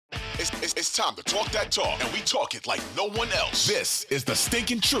It's time to talk that talk, and we talk it like no one else. This is The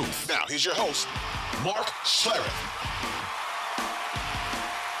Stinking Truth. Now, here's your host, Mark Schlereth.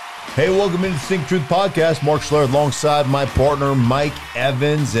 Hey, welcome into the Stinking Truth Podcast. Mark Schlereth alongside my partner, Mike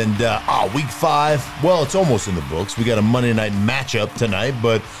Evans. And week 5, well, it's almost in the books. We got a Monday night matchup tonight,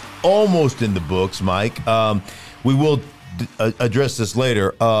 but almost in the books, Mike. We will address this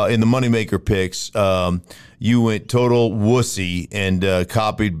later. In the Moneymaker picks, you went total wussy and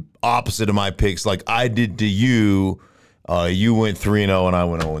copied opposite of my picks like I did to you. You went 3-0 and I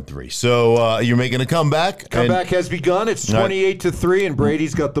went 0-3. So you're making a comeback. Comeback has begun. It's 28-3, and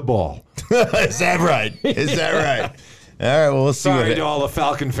Brady's got the ball. Is that right? Is that right? All right, well, we'll see. Sorry to all the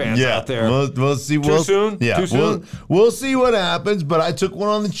Falcon fans out there. We'll see. Too soon? Yeah, Too soon? We'll see what happens, but I took one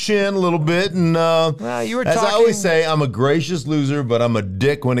on the chin a little bit. And you were as talking... I always say, I'm a gracious loser, but I'm a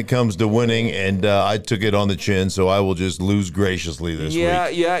dick when it comes to winning, and I took it on the chin, so I will just lose graciously this week.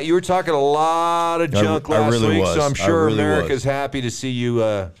 Yeah, you were talking a lot of junk last week, so I'm sure America's happy to see you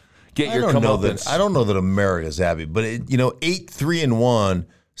get your comeuppance. I don't know that America's happy, but 8-3-1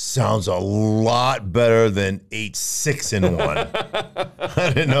 sounds a lot better than 8-6-1. I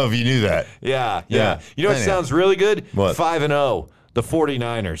didn't know if you knew that. Yeah. You know what sounds really good? What? 5-0, the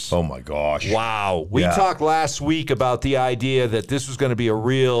 49ers. Oh, my gosh. Wow. We talked last week about the idea that this was going to be a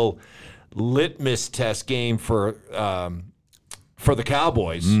real litmus test game for the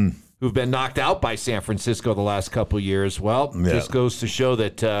Cowboys, who've been knocked out by San Francisco the last couple of years. Well, this goes to show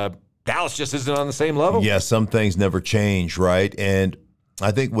that Dallas just isn't on the same level. Yeah, some things never change, right? And I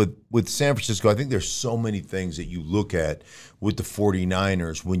think with San Francisco, I think there's so many things that you look at with the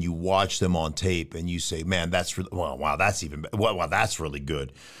 49ers when you watch them on tape and you say, man, that's really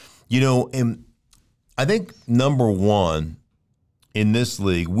good. And I think number one in this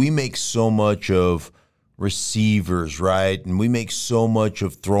league, we make so much of receivers, right? And we make so much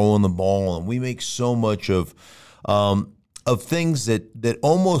of throwing the ball, and we make so much of things that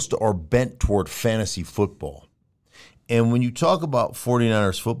almost are bent toward fantasy football. And when you talk about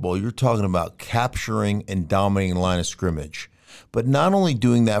 49ers football, you're talking about capturing and dominating the line of scrimmage. But not only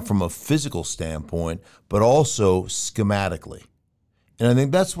doing that from a physical standpoint, but also schematically. And I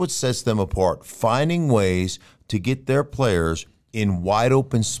think that's what sets them apart, finding ways to get their players in wide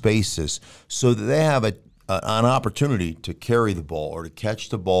open spaces so that they have an opportunity to carry the ball or to catch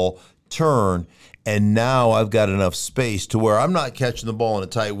the ball, turn, and now I've got enough space to where I'm not catching the ball in a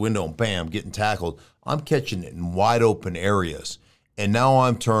tight window and bam, getting tackled. I'm catching it in wide open areas. And now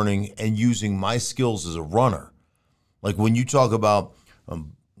I'm turning and using my skills as a runner. Like when you talk about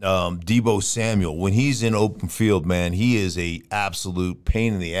Deebo Samuel, when he's in open field, man, he is a absolute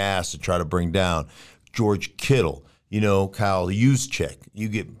pain in the ass to try to bring down. George Kittle, Kyle Juszczyk, you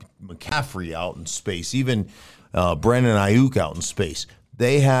get McCaffrey out in space, even Brandon Ayuk out in space.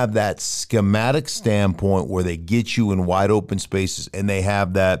 They have that schematic standpoint where they get you in wide open spaces, and they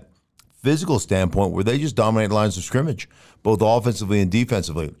have that physical standpoint where they just dominate lines of scrimmage, both offensively and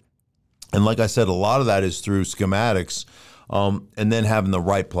defensively. And like I said, a lot of that is through schematics and then having the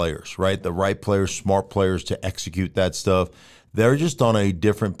right players, right? The right players, smart players to execute that stuff. They're just on a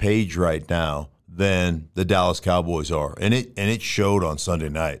different page right now than the Dallas Cowboys are. And it showed on Sunday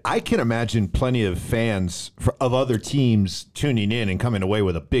night. I can imagine plenty of fans of other teams tuning in and coming away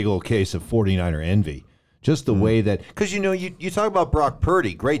with a big old case of 49er envy. Just the way that, because you talk about Brock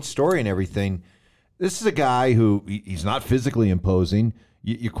Purdy, great story and everything. This is a guy who he's not physically imposing.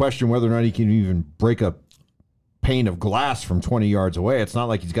 You question whether or not he can even break a pane of glass from 20 yards away. It's not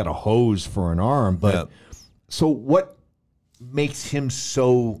like he's got a hose for an arm. But so what makes him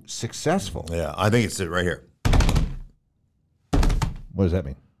so successful? Yeah, I think it's it right here. What does that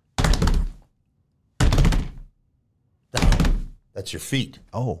mean? That's your feet.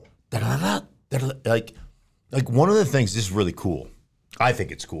 Oh. Like one of the things, this is really cool. I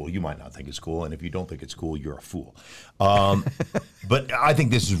think it's cool. You might not think it's cool, and if you don't think it's cool, you're a fool. But I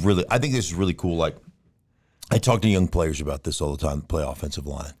think this is really cool. Like I talk to young players about this all the time, play offensive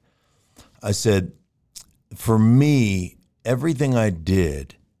line. I said, for me, everything I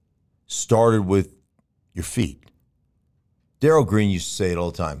did started with your feet. Darryl Green used to say it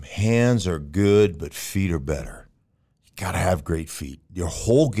all the time. Hands are good, but feet are better. You got to have great feet. Your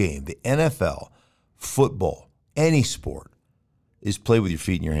whole game, the NFL, football, any sport, is play with your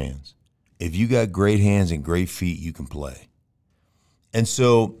feet and your hands. If you got great hands and great feet, you can play. And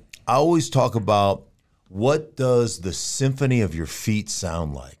so I always talk about, what does the symphony of your feet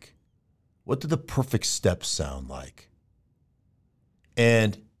sound like? What do the perfect steps sound like?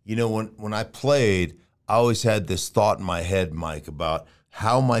 And, when I played, I always had this thought in my head, Mike, about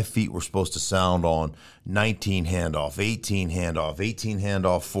how my feet were supposed to sound on 19 handoff, 18 handoff, 18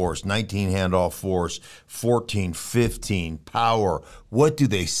 handoff force, 19 handoff force, 14, 15, power. What do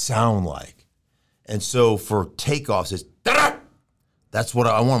they sound like? And so for takeoffs, it's da-da! That's what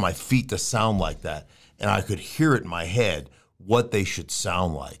I want my feet to sound like that. And I could hear it in my head what they should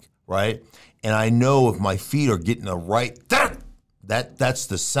sound like, right? And I know if my feet are getting the right, that's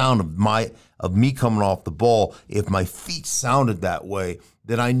the sound of me coming off the ball. If my feet sounded that way,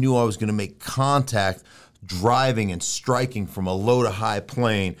 then I knew I was going to make contact driving and striking from a low to high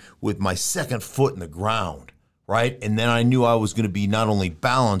plane with my second foot in the ground, right? And then I knew I was going to be not only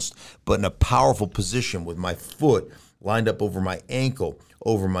balanced, but in a powerful position with my foot lined up over my ankle,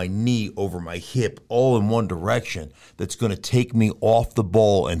 over my knee, over my hip, all in one direction that's going to take me off the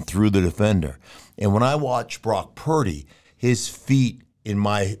ball and through the defender. And when I watch Brock Purdy, his feet in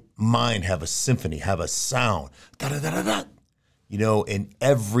my mind have a symphony, have a sound. Da-da-da-da-da. You know, and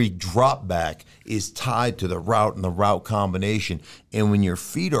every drop back is tied to the route and the route combination. And when your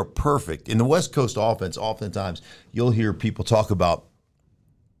feet are perfect, in the West Coast offense, oftentimes you'll hear people talk about,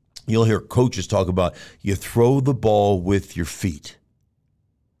 you'll hear coaches talk about, you throw the ball with your feet.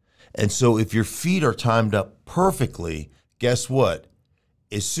 And so if your feet are timed up perfectly, guess what?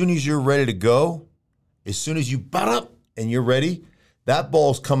 As soon as you're ready to go, as soon as you butt up and you're ready, that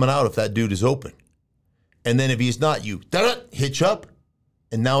ball's coming out if that dude is open. And then if he's not, you hitch up,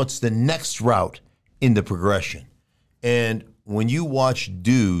 and now it's the next route in the progression. And when you watch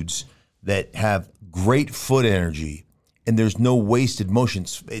dudes that have great foot energy and there's no wasted motion,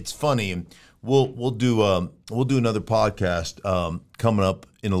 it's funny. And we'll do another podcast coming up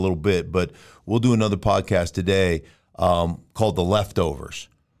in a little bit, but we'll do another podcast today called The Leftovers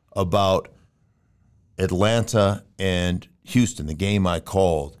about Atlanta and Houston, the game I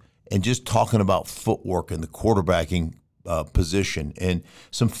called. And just talking about footwork and the quarterbacking position and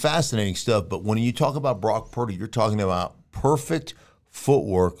some fascinating stuff. But when you talk about Brock Purdy, you're talking about perfect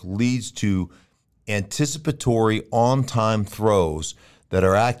footwork leads to anticipatory on-time throws that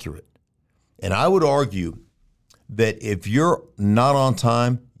are accurate. And I would argue that if you're not on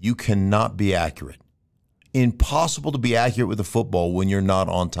time, you cannot be accurate. Impossible to be accurate with a football when you're not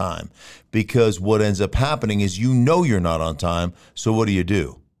on time, because what ends up happening is you know you're not on time, so what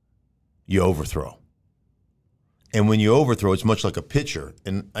do? You overthrow. And when you overthrow, it's much like a pitcher.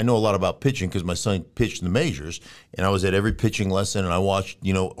 And I know a lot about pitching because my son pitched in the majors, and I was at every pitching lesson, and I watched,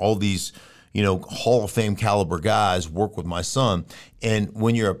 all these, Hall of Fame caliber guys work with my son. And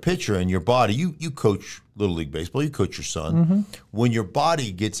when you're a pitcher and your body, you coach Little League Baseball, you coach your son. Mm-hmm. When your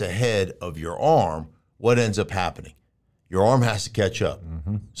body gets ahead of your arm, what ends up happening? Your arm has to catch up.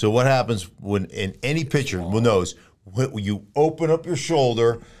 Mm-hmm. So what happens when in any pitcher knows, when you open up your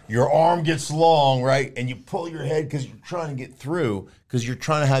shoulder, your arm gets long, right? And you pull your head because you're trying to get through, because you're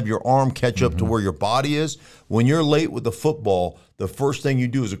trying to have your arm catch up to where your body is. When you're late with the football, the first thing you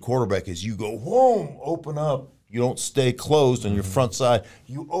do as a quarterback is you go, whoom, open up. You don't stay closed on your front side.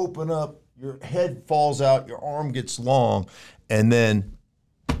 You open up, your head falls out, your arm gets long, and then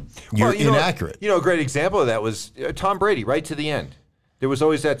you're inaccurate. A great example of that was Tom Brady, right to the end. There was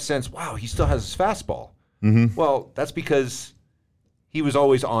always that sense, wow, he still has his fastball. Mm-hmm. Well, that's because he was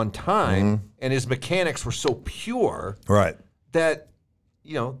always on time, and his mechanics were so pure, right, that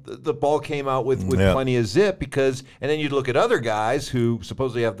the ball came out with plenty of zip. And then you'd look at other guys who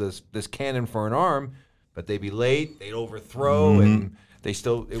supposedly have this cannon for an arm, but they'd be late, they'd overthrow, and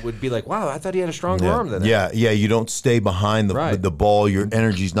it would be like, wow, I thought he had a stronger arm than that. Yeah. You don't stay behind the ball. Your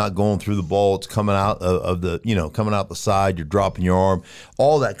energy's not going through the ball. It's coming out of the coming out the side. You're dropping your arm,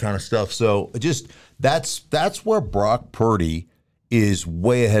 all that kind of stuff. So that's where Brock Purdy is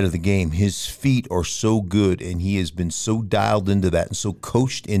way ahead of the game. His feet are so good, and he has been so dialed into that and so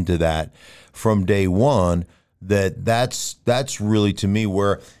coached into that from day one that's really, to me,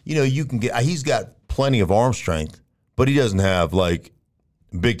 where you can get. He's got plenty of arm strength, but he doesn't have like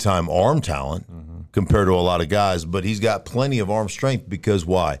big time arm talent compared to a lot of guys. But he's got plenty of arm strength because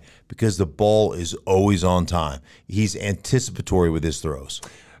why? Because the ball is always on time. He's anticipatory with his throws.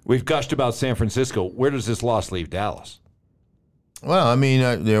 We've gushed about San Francisco. Where does this loss leave Dallas? Well, I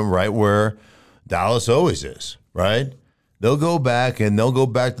mean, they're right where Dallas always is, right? They'll go back to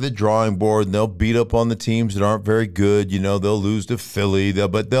the drawing board, and they'll beat up on the teams that aren't very good. They'll lose to Philly,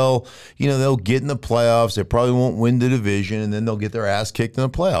 but they'll get in the playoffs. They probably won't win the division, and then they'll get their ass kicked in the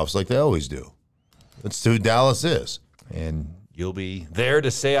playoffs like they always do. That's who Dallas is. And you'll be there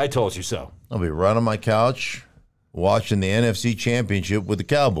to say, I told you so. I'll be right on my couch watching the NFC Championship with the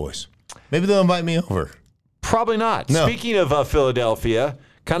Cowboys. Maybe they'll invite me over. Probably not. No. Speaking of Philadelphia,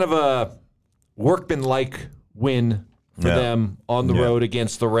 kind of a workman-like win for them on the road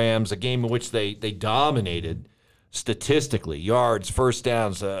against the Rams, a game in which they dominated statistically. Yards, first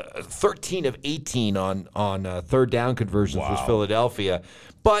downs, 13 of 18 on third down conversions was Philadelphia.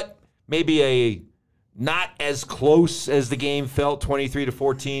 But maybe a not as close as the game felt,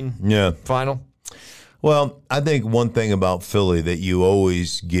 23-14 final. Well, I think one thing about Philly that you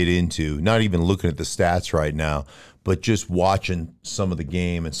always get into, not even looking at the stats right now, but just watching some of the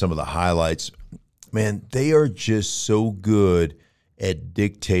game and some of the highlights, man, they are just so good at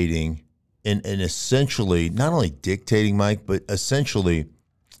dictating and essentially, not only dictating, Mike, but essentially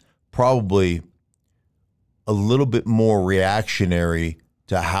probably a little bit more reactionary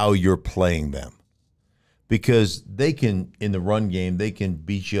to how you're playing them. Because they can, in the run game, they can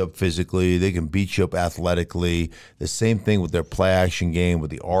beat you up physically. They can beat you up athletically. The same thing with their play action game,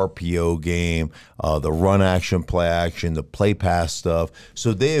 with the RPO game, the run action, play action, the play pass stuff.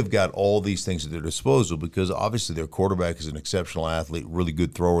 So they have got all these things at their disposal because obviously their quarterback is an exceptional athlete, really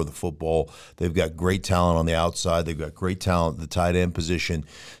good thrower of the football. They've got great talent on the outside. They've got great talent at the tight end position.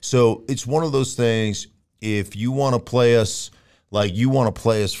 So it's one of those things, if you want to play us like you want to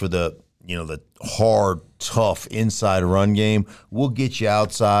play us for the hard, tough inside run game, we'll get you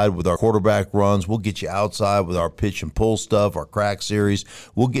outside with our quarterback runs. We'll get you outside with our pitch and pull stuff, our crack series.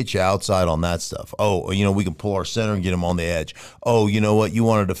 We'll get you outside on that stuff. Oh, we can pull our center and get him on the edge. Oh, you know what? You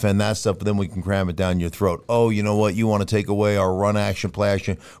want to defend that stuff, but then we can cram it down your throat. Oh, you know what? You want to take away our run action, play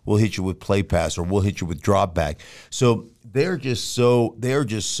action. We'll hit you with play pass or we'll hit you with drop back. So they're just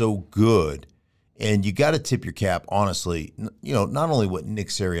so good. And you got to tip your cap, honestly, not only what Nick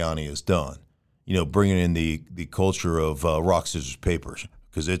Sirianni has done, bringing in the culture of rock, scissors, papers,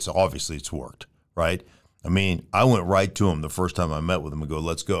 because it's worked, right? I mean, I went right to him the first time I met with him and go,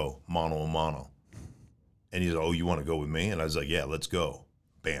 let's go, mano a mano. And he's like, oh, you want to go with me? And I was like, yeah, let's go.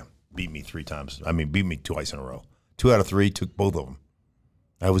 Bam. Beat me twice in a row. 2 out of 3, took both of them.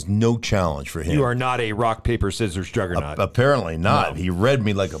 That was no challenge for him. You are not a rock, paper, scissors juggernaut. Apparently not. No. He read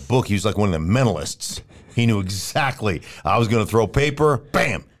me like a book. He was like one of the mentalists. He knew exactly. I was going to throw paper.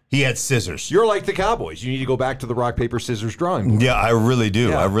 Bam. He had scissors. You're like the Cowboys. You need to go back to the rock, paper, scissors drawing board. Yeah, I really do.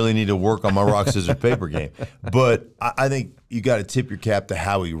 Yeah. I really need to work on my rock, scissors, paper game. But I think you got to tip your cap to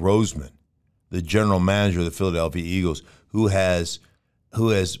Howie Roseman, the general manager of the Philadelphia Eagles, who has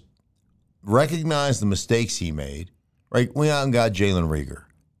recognized the mistakes he made. Right? Went out and got Jalen Reagor.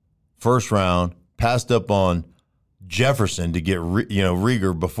 First round, passed up on Jefferson to get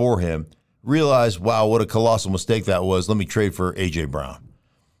Reagor before him. Realized, wow, what a colossal mistake that was. Let me trade for A.J. Brown.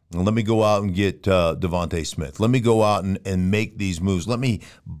 And let me go out and get Devontae Smith. Let me go out and make these moves. Let me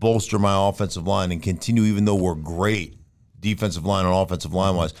bolster my offensive line and continue, even though we're great defensive line and offensive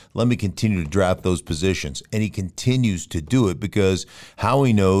line-wise, let me continue to draft those positions. And he continues to do it because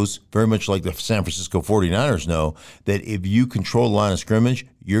Howie knows, very much like the San Francisco 49ers know, that if you control the line of scrimmage,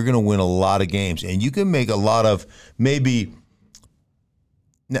 you're going to win a lot of games. And you can make a lot of maybe,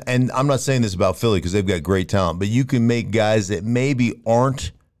 and I'm not saying this about Philly because they've got great talent, but you can make guys that maybe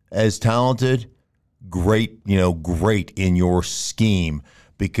aren't as talented great in your scheme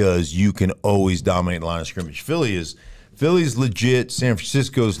because you can always dominate the line of scrimmage. Philly's legit. San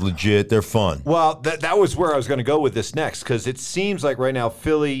Francisco's legit. They're fun. Well, that was where I was going to go with this next because it seems like right now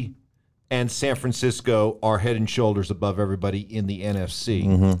Philly and San Francisco are head and shoulders above everybody in the NFC.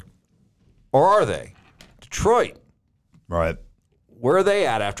 Mm-hmm. Or are they? Detroit. Right. Where are they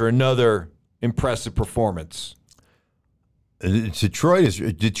at after another impressive performance?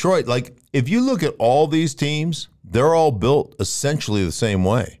 Detroit, like, if you look at all these teams, they're all built essentially the same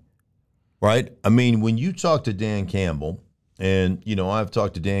way. Right? I mean, when you talk to Dan Campbell, and, I've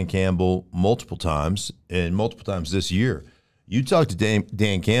talked to Dan Campbell multiple times, and multiple times this year, you talk to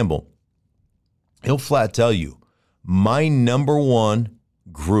Dan Campbell, he'll flat tell you, my number one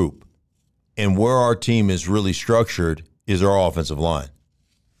group and where our team is really structured is our offensive line.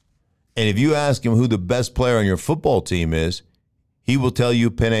 And if you ask him who the best player on your football team is, he will tell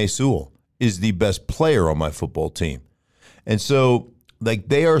you Penei Sewell is the best player on my football team. And so, like,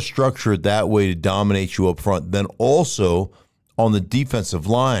 they are structured that way to dominate you up front. Then also on the defensive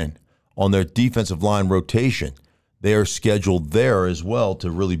line, on their defensive line rotation, they are scheduled there as well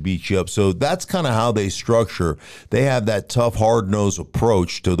to really beat you up. So that's kind of how they structure. They have that tough, hard-nosed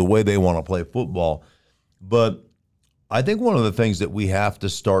approach to the way they want to play football. But I think one of the things that we have to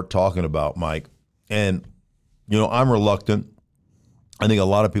start talking about, Mike, and, I'm reluctant. I think a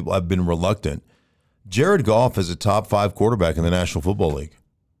lot of people have been reluctant. Jared Goff is a top 5 quarterback in the National Football League.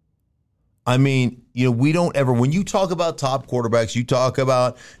 I mean, we don't ever, when you talk about top quarterbacks, you talk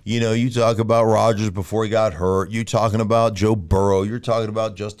about Rodgers before he got hurt. You're talking about Joe Burrow. You're talking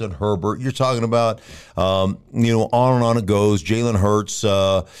about Justin Herbert. You're talking about, on and on it goes. Jalen Hurts.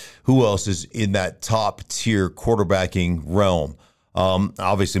 Who else is in that top tier quarterbacking realm?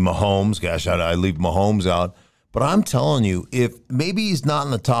 Obviously Mahomes. Gosh, I leave Mahomes out. But I'm telling you, if maybe he's not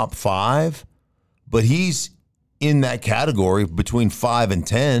in the top 5, but he's in that category between 5 and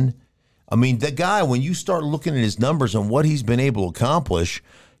 10. I mean, the guy, when you start looking at his numbers and what he's been able to accomplish,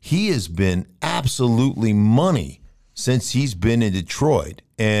 he has been absolutely money since he's been in Detroit.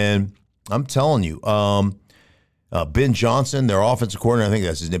 And I'm telling you, Ben Johnson, their offensive coordinator, I think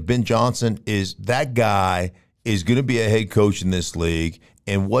that's his name. Ben Johnson that guy is going to be a head coach in this league.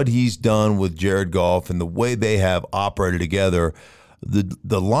 And what he's done with Jared Goff and the way they have operated together,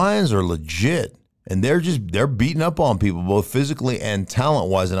 the Lions are legit. And they're beating up on people, both physically and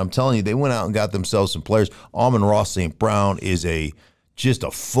talent-wise. And I'm telling you, they went out and got themselves some players. Amon-Ra St. Brown is just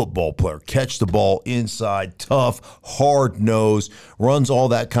a football player. Catch the ball inside, tough, hard-nosed, runs all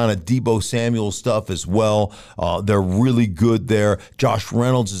that kind of Deebo Samuel stuff as well. They're really good there. Josh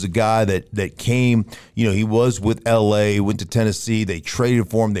Reynolds is a guy that came, he was with L.A., went to Tennessee. They traded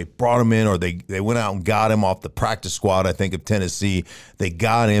for him. They brought him in, or they went out and got him off the practice squad, I think, of Tennessee. They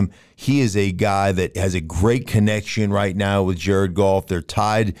got him. He is a guy that has a great connection right now with Jared Goff. They're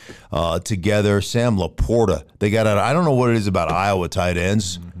tied together. Sam Laporta. They got out. I don't know what it is about Iowa tight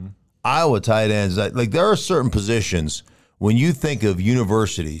ends. Mm-hmm. Iowa tight ends. Like, there are certain positions when you think of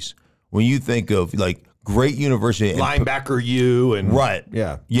universities, when you think of like great university. Linebacker U and right.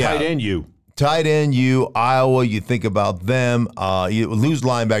 Yeah. Tight end U. Tight end U, Iowa, you think about them. You lose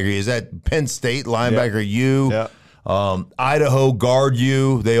linebacker. Is that Penn State linebacker U? Yeah. Idaho guard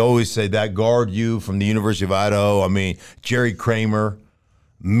you. They always say that guard you from the University of Idaho. I mean, Jerry Kramer,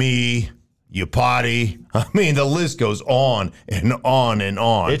 me, Yapati. I mean, the list goes on and on and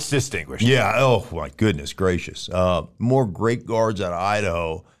on. It's distinguished. Yeah. Oh, my goodness gracious. More great guards out of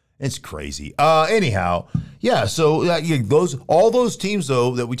Idaho. It's crazy. Anyhow, yeah. So all those teams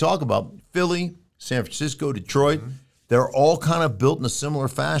though that we talk about, Philly, San Francisco, Detroit, they're all kind of built in a similar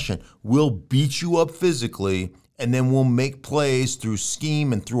fashion. We'll beat you up physically, and then we'll make plays through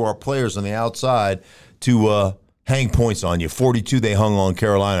scheme and through our players on the outside to hang points on you. 42 they hung on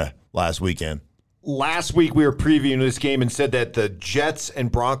Carolina last weekend. Last week we were previewing this game and said that the Jets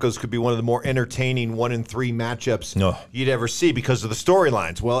and Broncos could be one of the more entertaining 1-3 matchups you'd ever see because of the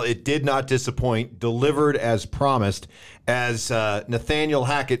storylines. Well, it did not disappoint. Delivered as promised as Nathaniel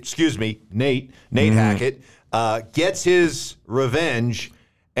Hackett, Nate Hackett, gets his revenge,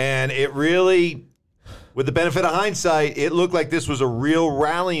 and it really, with the benefit of hindsight, it looked like this was a real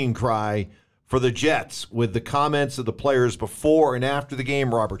rallying cry for the Jets, with the comments of the players before and after the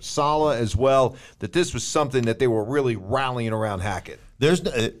game, Robert Saleh as well, that this was something that they were really rallying around Hackett. There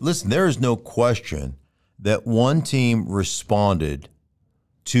is no question that one team responded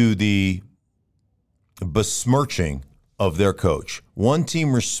to the besmirching of their coach. One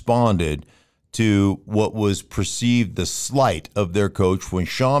team responded to what was perceived the slight of their coach when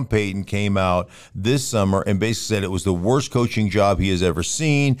Sean Payton came out this summer and basically said it was the worst coaching job he has ever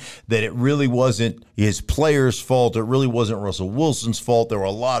seen, that it really wasn't his players' fault, it really wasn't Russell Wilson's fault. There were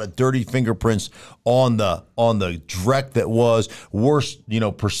a lot of dirty fingerprints on the dreck that was worse,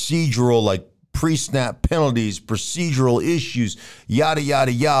 procedural, like pre-snap penalties, procedural issues, yada,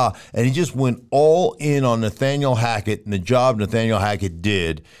 yada, yada. And he just went all in on Nathaniel Hackett and the job Nathaniel Hackett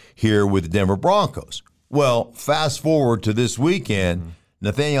did here with the Denver Broncos. Well, fast forward to this weekend,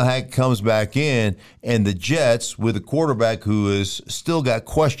 Nathaniel Hackett comes back in, and the Jets, with a quarterback who has still got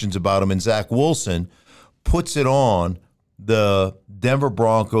questions about him, and Zach Wilson, puts it on the Denver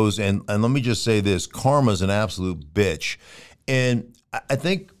Broncos. And let me just say this, karma's an absolute bitch. And I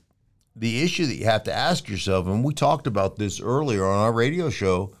think the issue that you have to ask yourself, and we talked about this earlier on our radio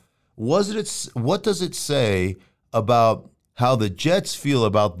show, what does it say about how the Jets feel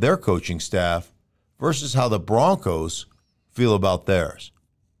about their coaching staff versus how the Broncos feel about theirs?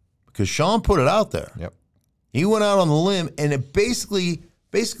 Because Sean put it out there. Yep. He went out on the limb, and it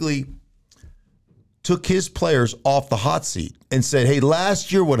basically took his players off the hot seat and said, hey,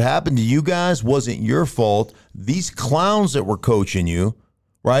 last year what happened to you guys wasn't your fault. These clowns that were coaching you,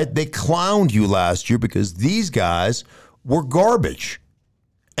 right? They clowned you last year because these guys were garbage.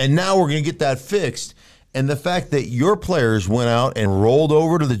 And now we're going to get that fixed. And the fact that your players went out and rolled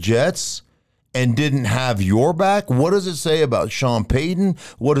over to the Jets and didn't have your back, what does it say about Sean Payton?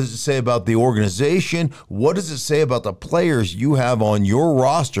 What does it say about the organization? What does it say about the players you have on your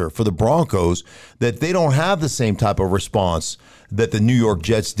roster for the Broncos that they don't have the same type of response that the New York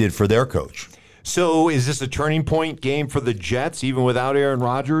Jets did for their coach? So is this a turning point game for the Jets, even without Aaron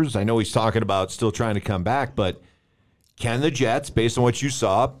Rodgers? I know he's talking about still trying to come back, but can the Jets, based on what you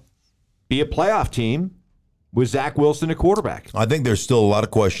saw, be a playoff team with Zach Wilson at quarterback? I think there's still a lot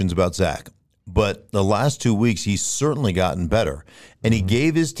of questions about Zach, but the last 2 weeks he's certainly gotten better, and he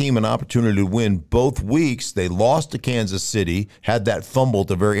gave his team an opportunity to win both weeks. They lost to Kansas City, had that fumble at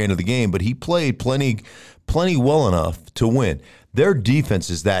the very end of the game, but he played plenty well enough to win. Their defense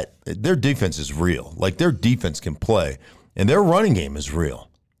is real. Like, their defense can play, and their running game is real.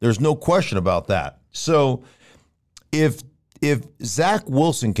 There's no question about that. So if Zach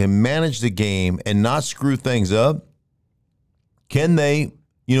Wilson can manage the game and not screw things up, can they,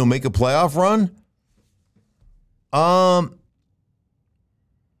 make a playoff run? I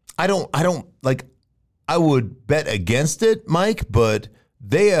would bet against it, Mike, but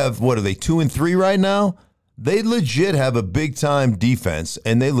they have, what are they, 2-3 right now? They legit have a big-time defense,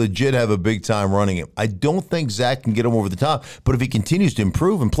 and they legit have a big-time running game. I don't think Zach can get them over the top, but if he continues to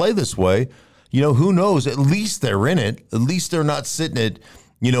improve and play this way, who knows? At least they're in it. At least they're not sitting at,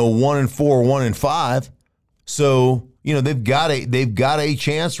 1-4, 1-5. So, they've got a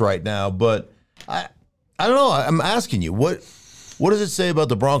chance right now. But I don't know. I'm asking you, what does it say about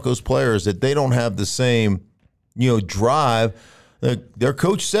the Broncos players that they don't have the same, drive? Their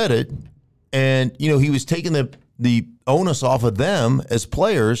coach said it. And, he was taking the onus off of them as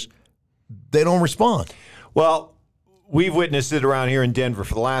players. They don't respond. Well, we've witnessed it around here in Denver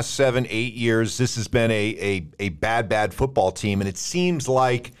for the last 7-8 years. This has been a bad football team. And it seems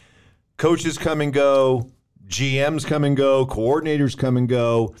like coaches come and go, GMs come and go, coordinators come and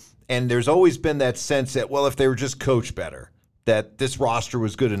go. And there's always been that sense that, well, if they were just coached better, that this roster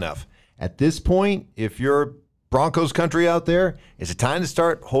was good enough. At this point, if you're Broncos country out there, is it time to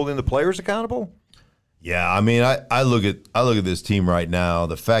start holding the players accountable? Yeah, I mean, I look at this team right now.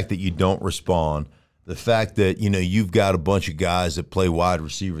 The fact that you don't respond, the fact that you've got a bunch of guys that play wide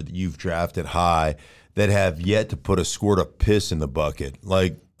receiver that you've drafted high that have yet to put a squirt of piss in the bucket.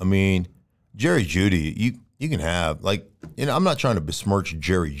 Like, I mean, Jerry Jeudy, you can have I'm not trying to besmirch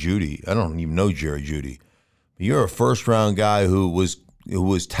Jerry Jeudy. I don't even know Jerry Jeudy. But you're a first round guy who was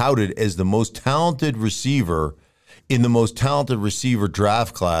touted as the most talented receiver in the most talented receiver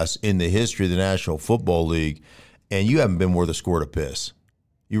draft class in the history of the National Football League, and you haven't been worth a squirt of piss.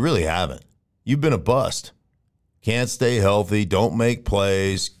 You really haven't. You've been a bust. Can't stay healthy, don't make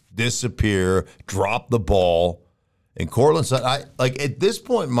plays, disappear, drop the ball. And Cortland said, at this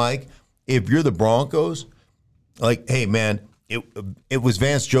point, Mike, if you're the Broncos, hey, man, it was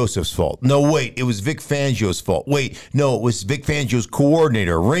Vance Joseph's fault. No, wait, it was Vic Fangio's fault. Wait, no, it was Vic Fangio's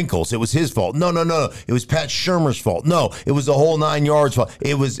coordinator, Wrinkles. It was his fault. No. It was Pat Shurmur's fault. No, it was the whole 9 yards fault.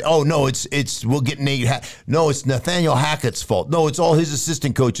 It was, we'll get Nate. No, it's Nathaniel Hackett's fault. No, it's all his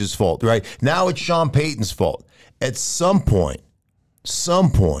assistant coach's fault, right? Now it's Sean Payton's fault. At some point,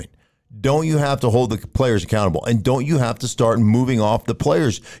 don't you have to hold the players accountable? And don't you have to start moving off the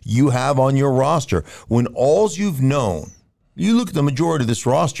players you have on your roster? When all's you've known, you look at the majority of this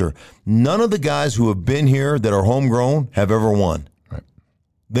roster, none of the guys who have been here that are homegrown have ever won. Right.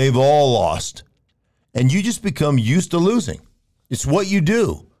 They've all lost. And you just become used to losing. It's what you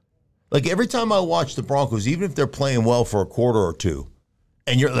do. Like, every time I watch the Broncos, even if they're playing well for a quarter or two,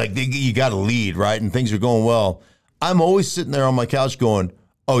 and you're like, you got a lead, right, and things are going well, I'm always sitting there on my couch going,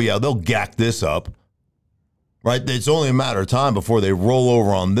 oh, yeah, they'll gack this up, right? It's only a matter of time before they roll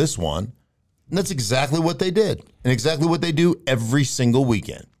over on this one. And that's exactly what they did, and exactly what they do every single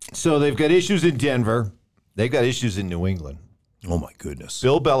weekend. So they've got issues in Denver. They've got issues in New England. Oh, my goodness.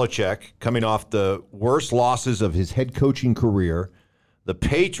 Bill Belichick coming off the worst losses of his head coaching career. The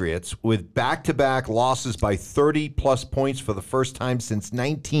Patriots with back-to-back losses by 30-plus points for the first time since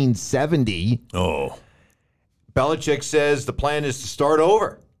 1970. Oh. Belichick says the plan is to start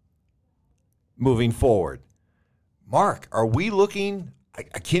over moving forward. Mark, are we looking... I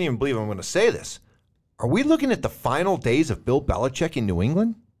can't even believe I'm going to say this. Are we looking at the final days of Bill Belichick in New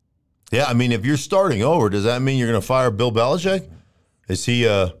England? Yeah, I mean, if you're starting over, does that mean you're going to fire Bill Belichick? Is he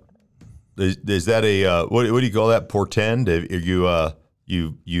is that a what do you call that? Portend? Are you're a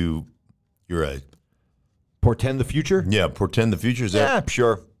portend the future? Yeah, portend the future. Is that? Yeah,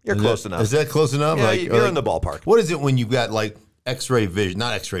 sure. You're close enough. Is that close enough? Yeah, you're in the ballpark. What is it when you've got X-ray vision?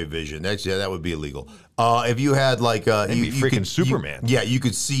 Not X-ray vision. Actually, that would be illegal. If you had you freaking Superman. You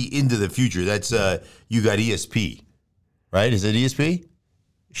could see into the future. That's you got ESP, right? Is it ESP?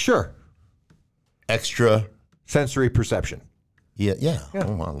 Sure. Extra sensory perception. Yeah.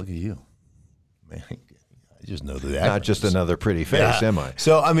 Oh wow, look at you, man. I just know the Not just another pretty face, am I?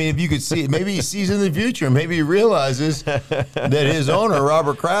 So, I mean, if you could see it, maybe he sees in the future. Maybe he realizes that his owner,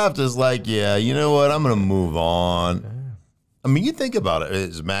 Robert Kraft, is like, yeah, you know what? I'm going to move on. I mean, you think about it.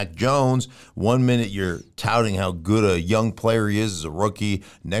 It's Mac Jones. 1 minute you're touting how good a young player he is as a rookie.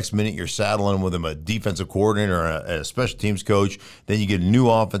 Next minute you're saddling with him a defensive coordinator or a special teams coach. Then you get a new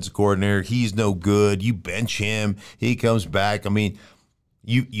offensive coordinator. He's no good. You bench him. He comes back. I mean,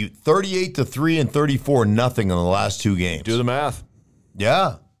 you 38-3 and 34-0 in the last 2 games. Do the math.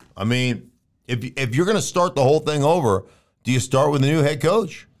 Yeah. I mean, if you're going to start the whole thing over, do you start with a new head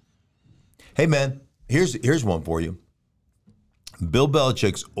coach? Hey, man, here's one for you. Bill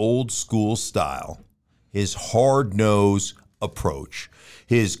Belichick's old school style, his hard-nosed approach,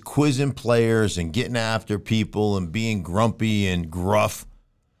 his quizzing players and getting after people and being grumpy and gruff,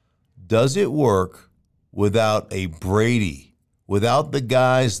 does it work without a Brady, without the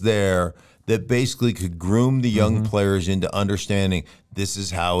guys there that basically could groom the young players into understanding this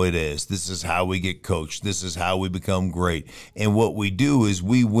is how it is, this is how we get coached, this is how we become great. And what we do is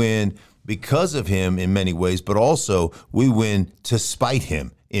we win because of him in many ways, but also we win to spite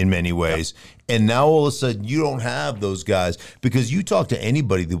him in many ways. Yep. And now all of a sudden you don't have those guys, because you talk to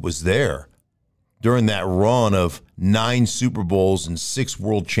anybody that was there during that run of 9 Super Bowls and 6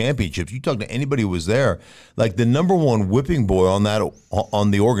 world championships. You talk to anybody who was there, like the number one whipping boy on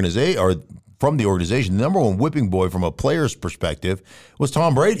the organization, or from the organization, the number one whipping boy from a player's perspective was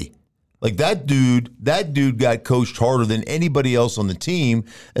Tom Brady. Like that dude got coached harder than anybody else on the team,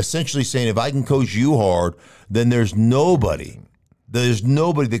 essentially saying, if I can coach you hard, then there's nobody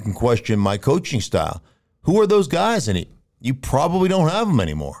that can question my coaching style. Who are those guys? And you probably don't have them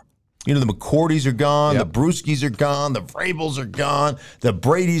anymore. You know, the McCourtys are gone, the Brewskis are gone, the Vrabels are gone, the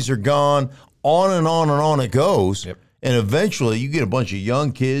Bradys are gone, on and on and on it goes. Yep. And eventually you get a bunch of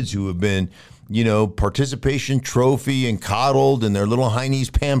young kids who have been, you know, participation trophy and coddled and their little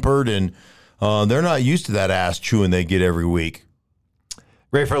heinies pampered, and they're not used to that ass chewing they get every week.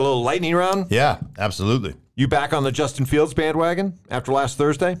 Ready for a little lightning round? Yeah, absolutely. You back on the Justin Fields bandwagon after last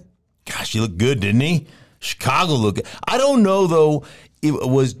Thursday? Gosh, he looked good, didn't he? Chicago looked good. I don't know, though. It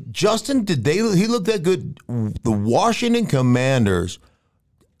was Justin, he look that good? The Washington Commanders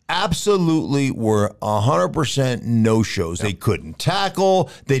absolutely were 100% no-shows. Yep. They couldn't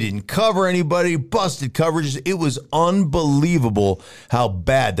tackle. They didn't cover anybody. Busted coverages. It was unbelievable how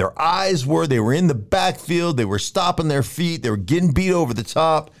bad their eyes were. They were in the backfield. They were stopping their feet. They were getting beat over the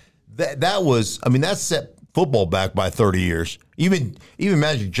top. That set football back by 30 years. Even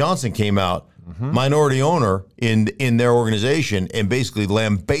Magic Johnson came out, minority owner in their organization, and basically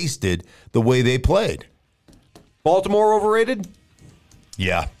lambasted the way they played. Baltimore overrated?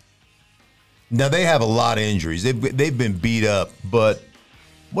 Yeah. Now, they have a lot of injuries. They've been beat up. But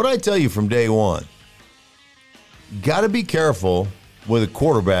what I tell you from day one, got to be careful with a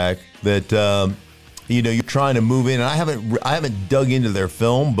quarterback that you're trying to move in. And I haven't dug into their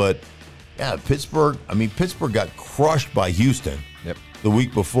film, but yeah, Pittsburgh got crushed by Houston the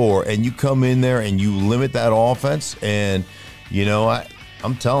week before, and you come in there and you limit that offense, and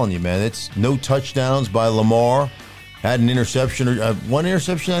I'm telling you, man, it's no touchdowns by Lamar. Had an interception, or one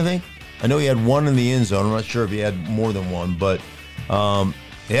interception, I think. I know he had one in the end zone. I'm not sure if he had more than one, but not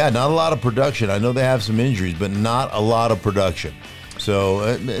a lot of production. I know they have some injuries, but not a lot of production. So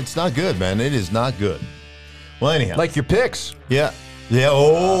it's not good, man. It is not good. Well, anyhow. Like your picks. Yeah. Yeah.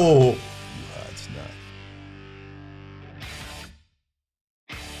 Oh. It's not.